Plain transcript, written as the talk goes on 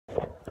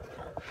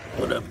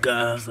What up,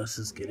 guys? Let's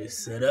just get it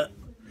set up.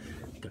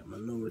 Got my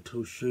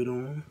Naruto shirt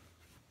on.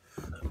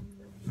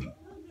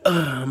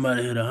 I'm about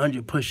to hit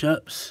 100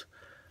 push-ups.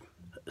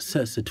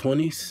 Sets of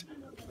 20s.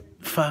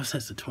 5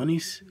 sets of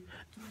 20s.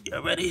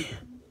 Y'all ready?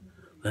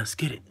 Let's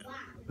get it.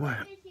 1,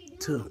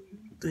 2,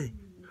 3,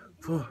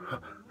 4,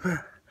 5,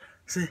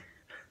 6,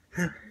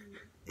 7,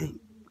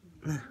 8,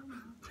 9,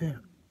 10,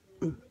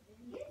 2,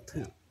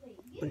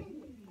 3,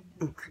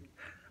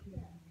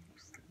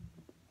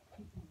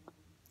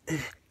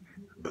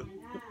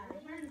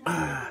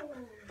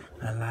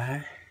 I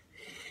lied.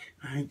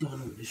 I ain't doing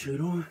it with the shirt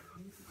on.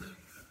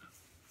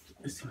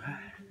 It's too hot.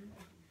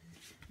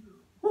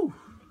 Woo.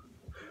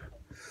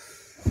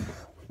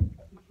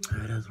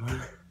 Alright, that's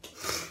one.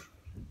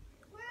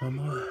 One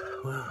more.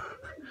 Well,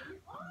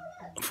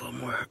 4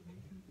 more.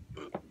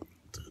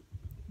 2,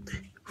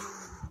 3.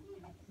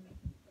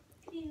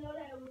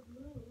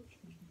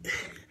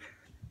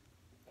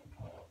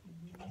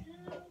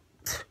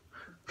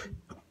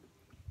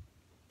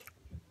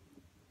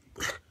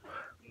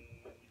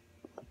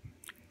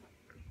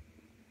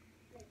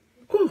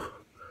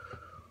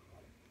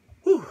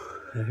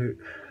 That hurt.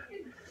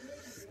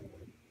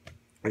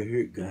 It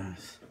hurt,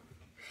 guys.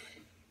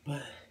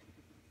 But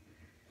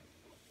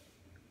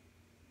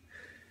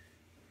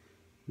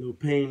no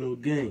pain, no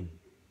gain.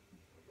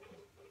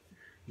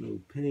 No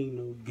pain,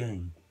 no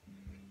gain.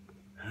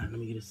 Let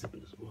me get a sip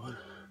of this water.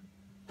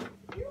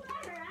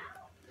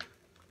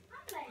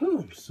 Oh,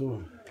 I'm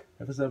sore.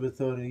 Ever since I've been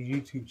starting these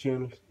YouTube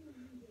channels,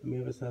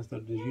 ever since I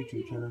started this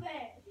YouTube channel,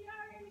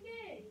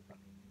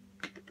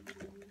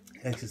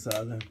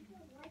 exercising,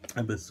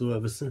 I've been sore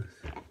ever since.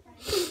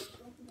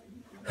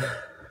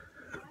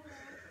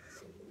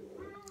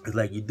 It's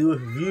like you do it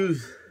for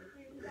views,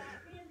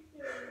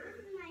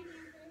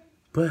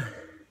 but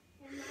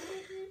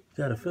you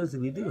gotta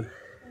physically do it.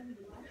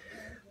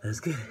 Let's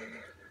get it.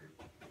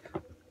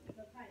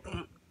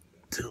 1,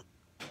 2,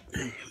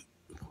 3.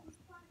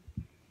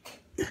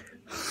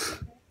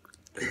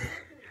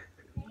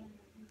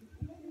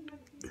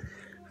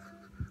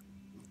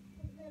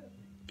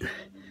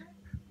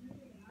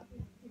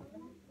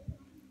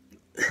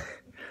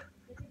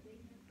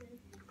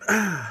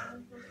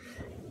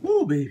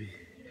 Woo, baby.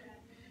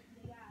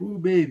 Woo,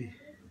 baby.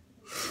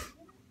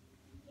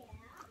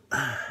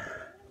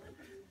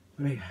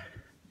 Wait.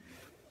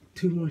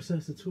 2 more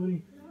sets of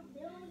 20.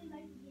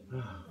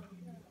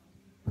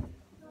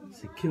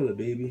 It's a killer,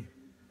 baby.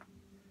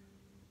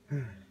 I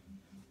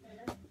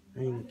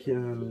ain't gonna care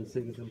how many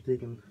seconds I'm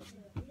taking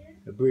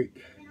a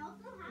break.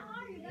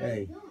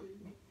 Hey.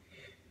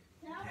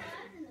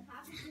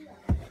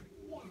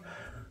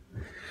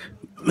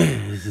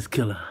 Man, this is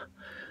killer.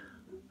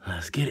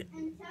 Let's get it.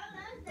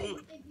 1,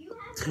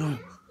 2,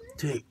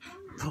 3,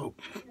 4.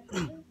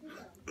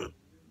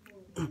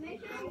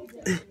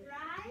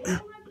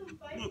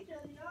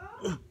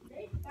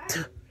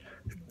 2,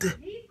 3,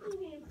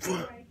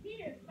 4.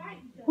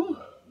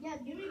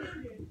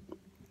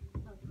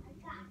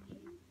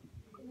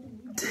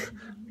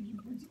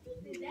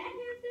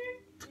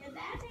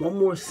 One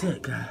more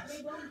set,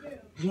 guys.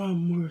 One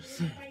more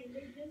set.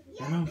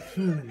 And I'm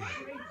feeling it.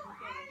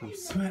 I'm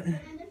sweating.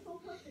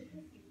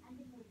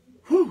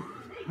 Whew.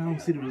 I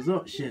don't see the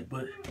results yet,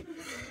 but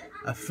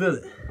I feel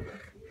it.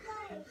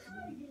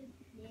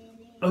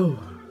 Oh,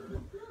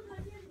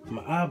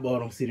 my eyeball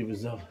don't see the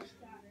results.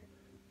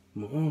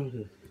 My arms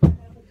are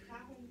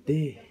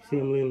dead. See,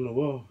 I'm laying on the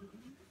wall.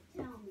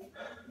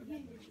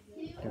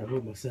 Gotta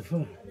hold myself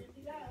up.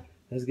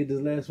 Let's get this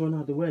last one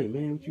out the way,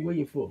 man. What you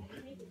waiting for?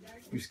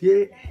 You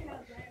scared?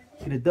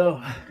 Get a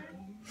dog.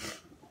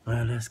 All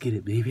right, let's get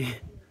it, baby.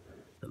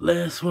 The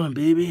last one,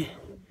 baby.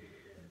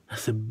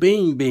 That's a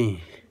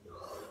bean.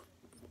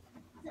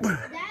 1,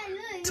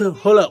 2,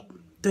 hold up.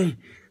 3,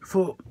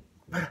 4,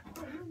 5,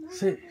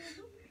 6.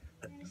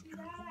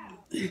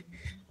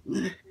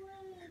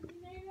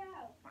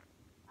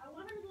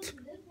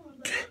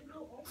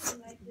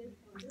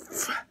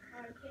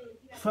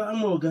 5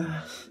 more,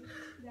 guys.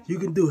 You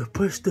can do it.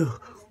 Push through.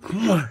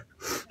 1,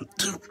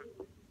 2,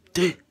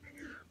 3.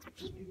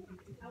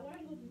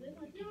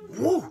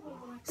 Woo!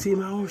 See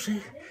my arm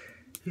shake?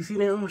 You see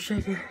that arm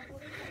shaking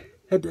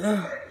at the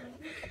end?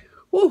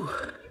 Woo!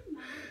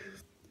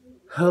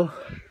 Oh,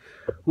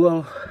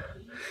 well,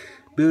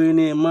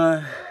 billionaire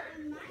mind.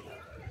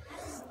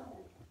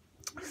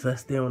 So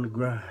let's stay on the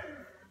grind.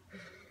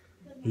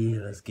 Yeah,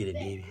 let's get it,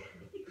 baby.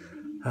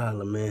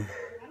 Holla, man.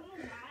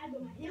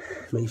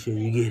 Make sure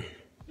you get it.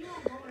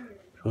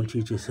 Don't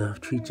cheat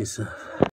yourself. Treat yourself.